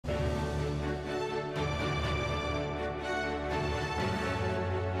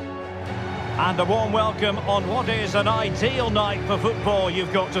And a warm welcome on what is an ideal night for football,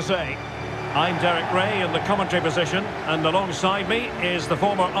 you've got to say. I'm Derek Ray in the commentary position, and alongside me is the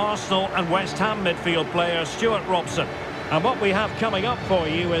former Arsenal and West Ham midfield player Stuart Robson. And what we have coming up for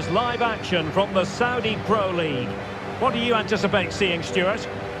you is live action from the Saudi Pro League. What do you anticipate seeing, Stuart?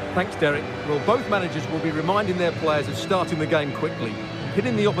 Thanks, Derek. Well, both managers will be reminding their players of starting the game quickly,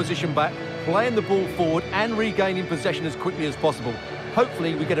 hitting the opposition back, playing the ball forward and regaining possession as quickly as possible.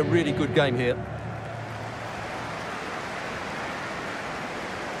 Hopefully we get a really good game here.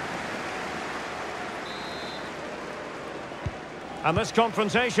 And this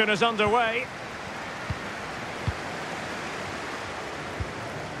confrontation is underway.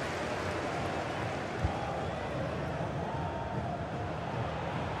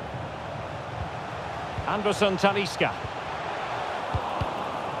 Anderson Talisca.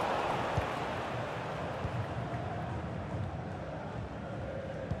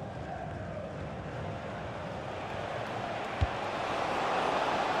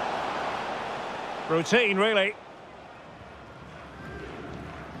 Routine, really.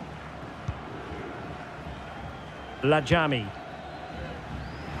 Lajami.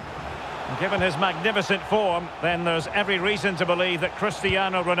 Given his magnificent form, then there's every reason to believe that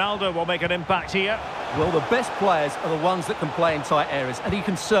Cristiano Ronaldo will make an impact here. Well, the best players are the ones that can play in tight areas, and he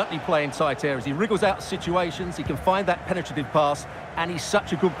can certainly play in tight areas. He wriggles out of situations, he can find that penetrative pass, and he's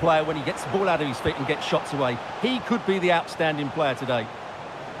such a good player when he gets the ball out of his feet and gets shots away. He could be the outstanding player today.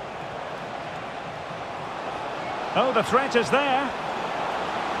 Oh, the threat is there.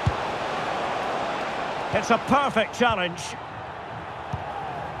 It's a perfect challenge.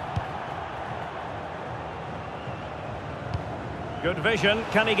 Good vision.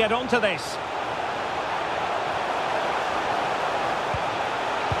 Can he get onto this?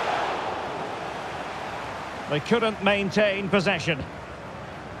 They couldn't maintain possession.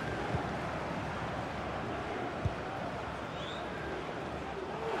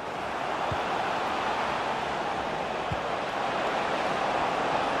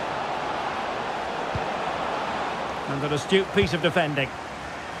 And an astute piece of defending.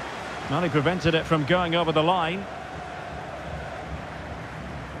 Well, he prevented it from going over the line.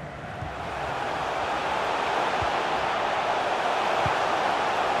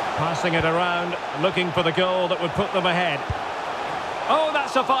 Passing it around, looking for the goal that would put them ahead. Oh,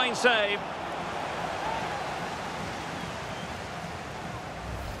 that's a fine save.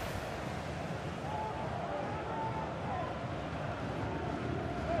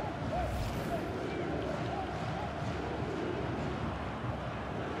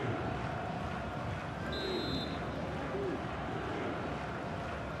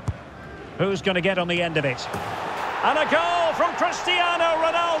 Who's going to get on the end of it? And a goal from Cristiano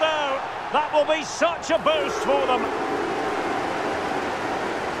Ronaldo. That will be such a boost for them.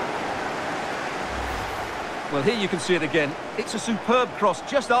 Well, here you can see it again. It's a superb cross,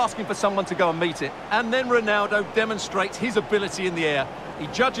 just asking for someone to go and meet it. And then Ronaldo demonstrates his ability in the air. He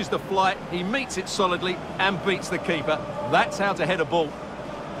judges the flight, he meets it solidly and beats the keeper. That's how to head a ball.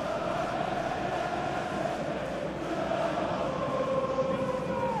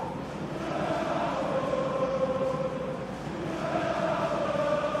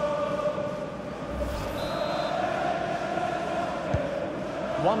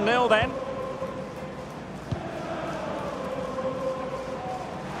 One 0 then.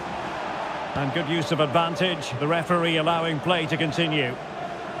 And good use of advantage. The referee allowing play to continue.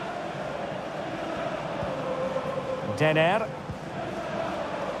 Denner.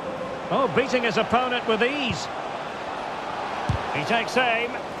 Oh, beating his opponent with ease. He takes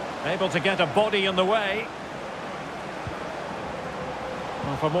aim. Able to get a body in the way.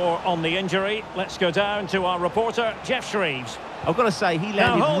 Well, for more on the injury, let's go down to our reporter, Jeff Shreves. I've got to say, he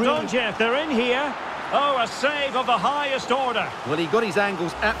landed now, hold really... on, Jeff, they're in here. Oh, a save of the highest order. Well, he got his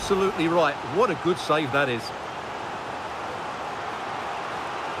angles absolutely right. What a good save that is.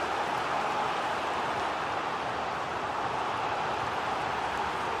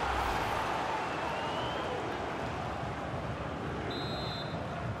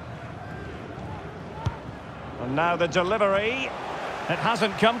 And now the delivery. It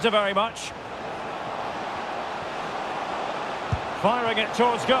hasn't come to very much. Firing it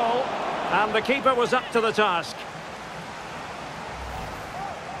towards goal. And the keeper was up to the task.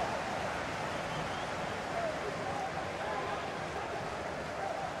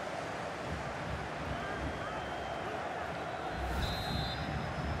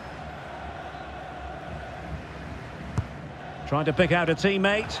 Trying to pick out a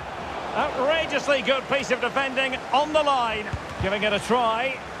teammate. Outrageously good piece of defending on the line. Giving it a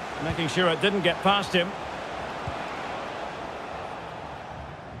try. Making sure it didn't get past him.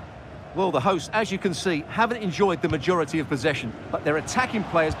 Well, the hosts, as you can see, haven't enjoyed the majority of possession, but their attacking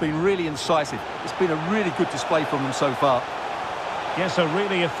play has been really incisive. It's been a really good display from them so far. Yes, a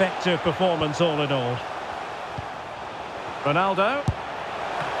really effective performance all in all. Ronaldo.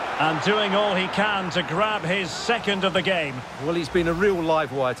 And doing all he can to grab his second of the game. Well, he's been a real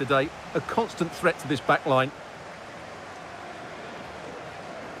live wire today, a constant threat to this back line.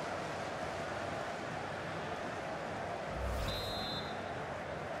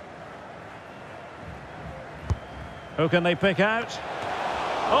 Who can they pick out?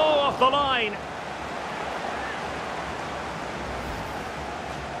 Oh, off the line.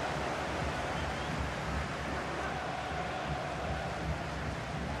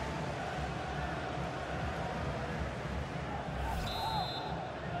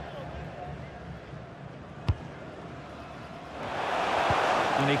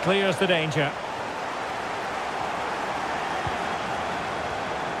 And he clears the danger.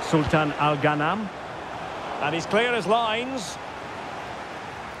 Sultan Al-Ghanam. And he's clear as lines.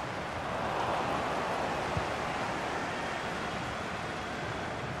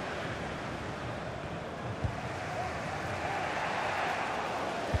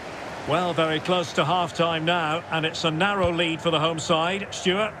 Well, very close to half-time now, and it's a narrow lead for the home side.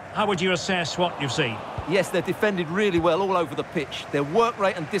 Stuart, how would you assess what you've seen? Yes, they're defended really well all over the pitch. Their work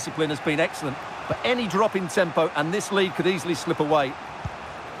rate and discipline has been excellent, but any drop in tempo and this lead could easily slip away.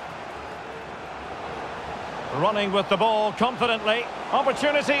 Running with the ball confidently.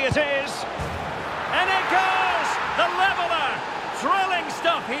 Opportunity it is. And it goes! The leveller! Thrilling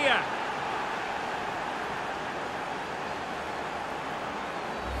stuff here.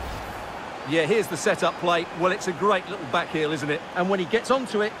 Yeah, here's the set-up play. Well, it's a great little back heel, isn't it? And when he gets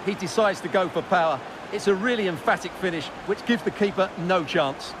onto it, he decides to go for power. It's a really emphatic finish, which gives the keeper no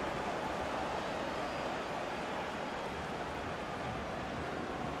chance.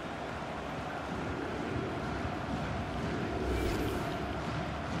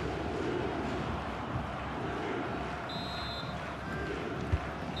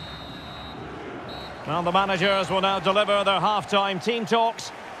 Well, the managers will now deliver their half-time team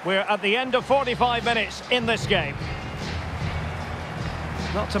talks. We're at the end of 45 minutes in this game.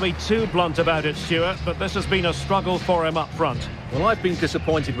 Not to be too blunt about it, Stuart, but this has been a struggle for him up front. Well, I've been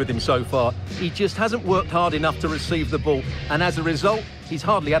disappointed with him so far. He just hasn't worked hard enough to receive the ball, and as a result, he's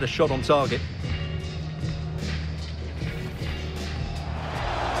hardly had a shot on target.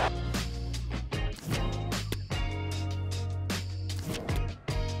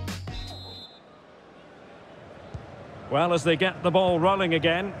 Well, as they get the ball rolling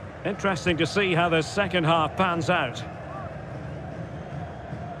again, interesting to see how the second half pans out.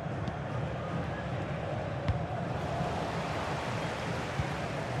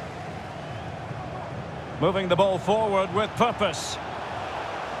 Moving the ball forward with purpose.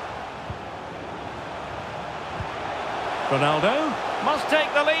 Ronaldo must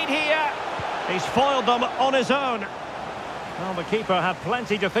take the lead here. He's foiled them on his own. Well, the keeper had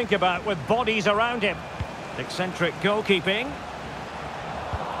plenty to think about with bodies around him. Eccentric goalkeeping.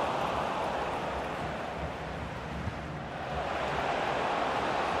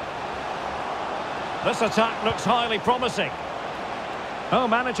 This attack looks highly promising. Oh,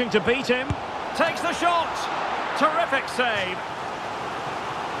 managing to beat him. Takes the shot. Terrific save.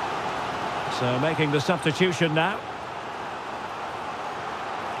 So making the substitution now.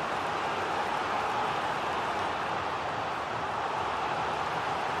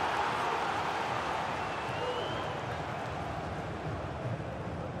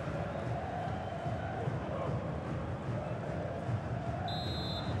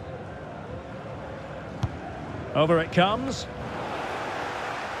 Over it comes.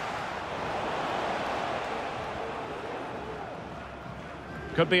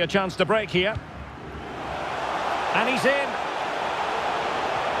 Could be a chance to break here. And he's in.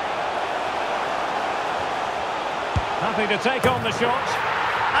 Happy to take on the shot.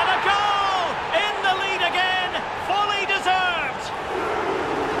 And a goal! In the lead again! Fully deserved!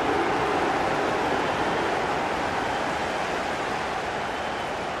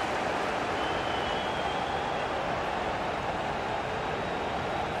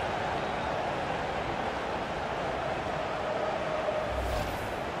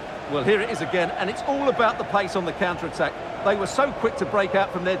 Well, here it is again, and it's all about the pace on the counter-attack. They were so quick to break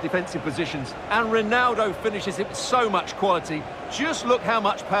out from their defensive positions, and Ronaldo finishes it with so much quality. Just look how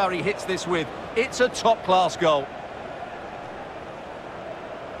much power he hits this with. It's a top-class goal.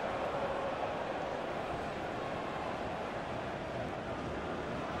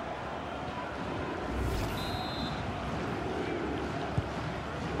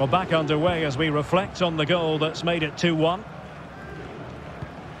 Well, back underway as we reflect on the goal that's made it 2-1.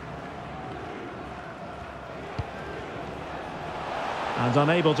 And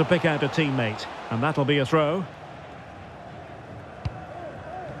unable to pick out a teammate. And that'll be a throw.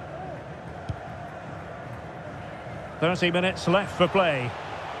 "30 minutes left for play.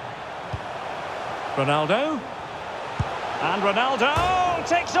 Ronaldo. And Ronaldo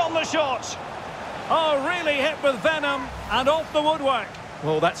takes on the shot. Oh, really hit with venom and off the woodwork.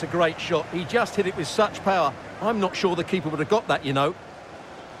 Well, that's a great shot. He just hit it with such power. I'm not sure the keeper would have got that, you know.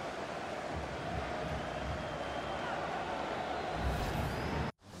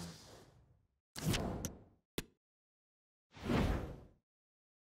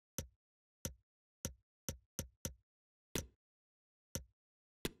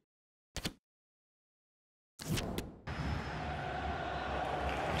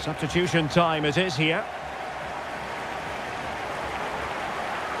 Substitution time it is here.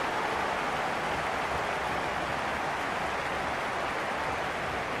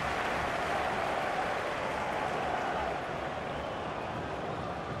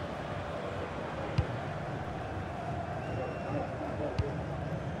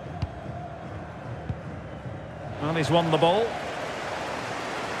 Well, he's won the ball.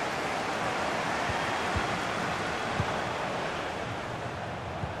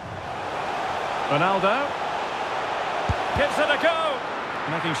 Ronaldo gives it a go,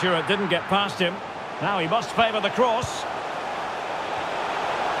 making sure it didn't get past him. Now he must favour the cross.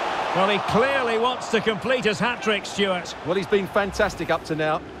 Well, he clearly wants to complete his hat-trick, Stuart. Well, he's been fantastic up to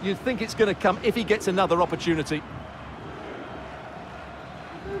now. You'd think it's going to come if he gets another opportunity.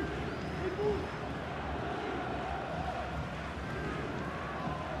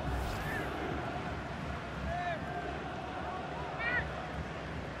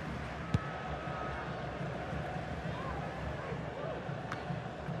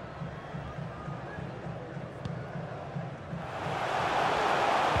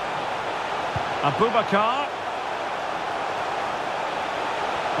 Abubakar.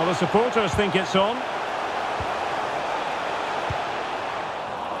 Well, the supporters think it's on.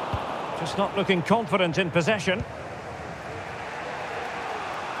 Just not looking confident in possession.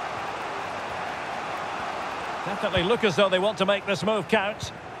 Definitely look as though they want to make this move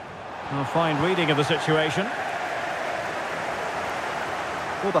count. A fine reading of the situation.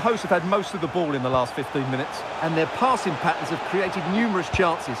 Well, the hosts have had most of the ball in the last 15 minutes, and their passing patterns have created numerous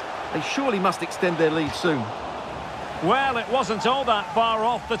chances. They surely must extend their lead soon. Well, it wasn't all that far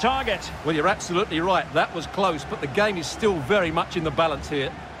off the target. Well, you're absolutely right. That was close, but the game is still very much in the balance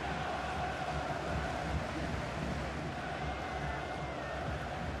here.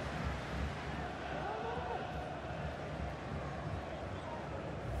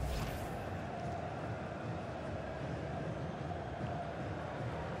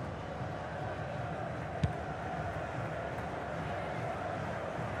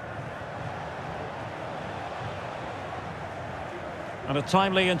 And a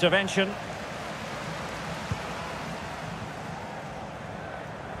timely intervention.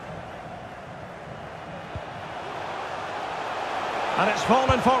 And it's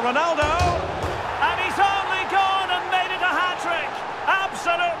fallen for Ronaldo. And he's only gone and made it a hat-trick.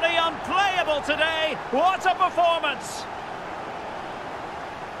 Absolutely unplayable today. What a performance.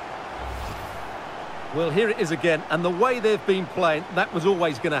 Well, here it is again. And the way they've been playing, that was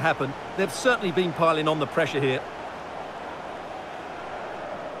always going to happen. They've certainly been piling on the pressure here.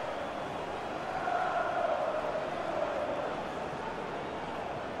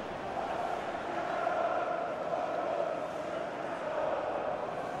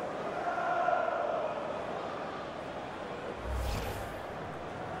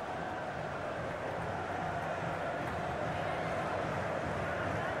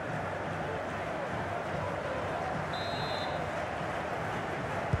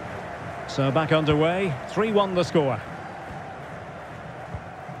 So back underway, 3-1 the score.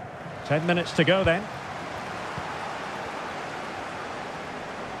 10 minutes to go then.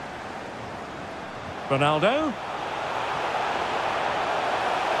 Ronaldo.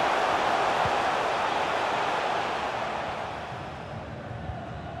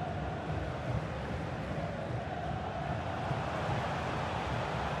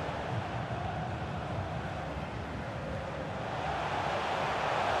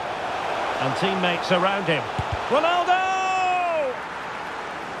 And teammates around him. Ronaldo!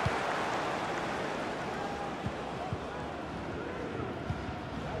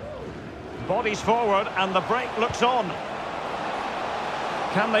 Bodies forward and the break looks on.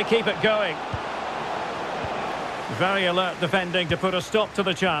 Can they keep it going? Very alert defending to put a stop to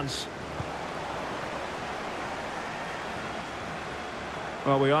the chance.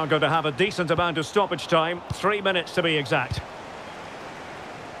 Well, we are going to have a decent amount of stoppage time. 3 minutes to be exact.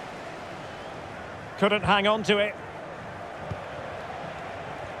 Couldn't hang on to it.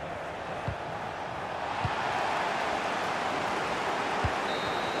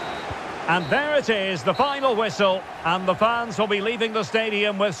 And there it is, the final whistle, and the fans will be leaving the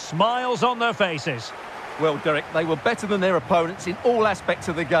stadium with smiles on their faces. Well, Derek, they were better than their opponents in all aspects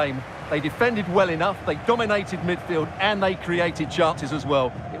of the game. They defended well enough, they dominated midfield, and they created chances as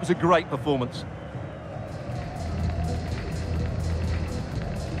well. It was a great performance.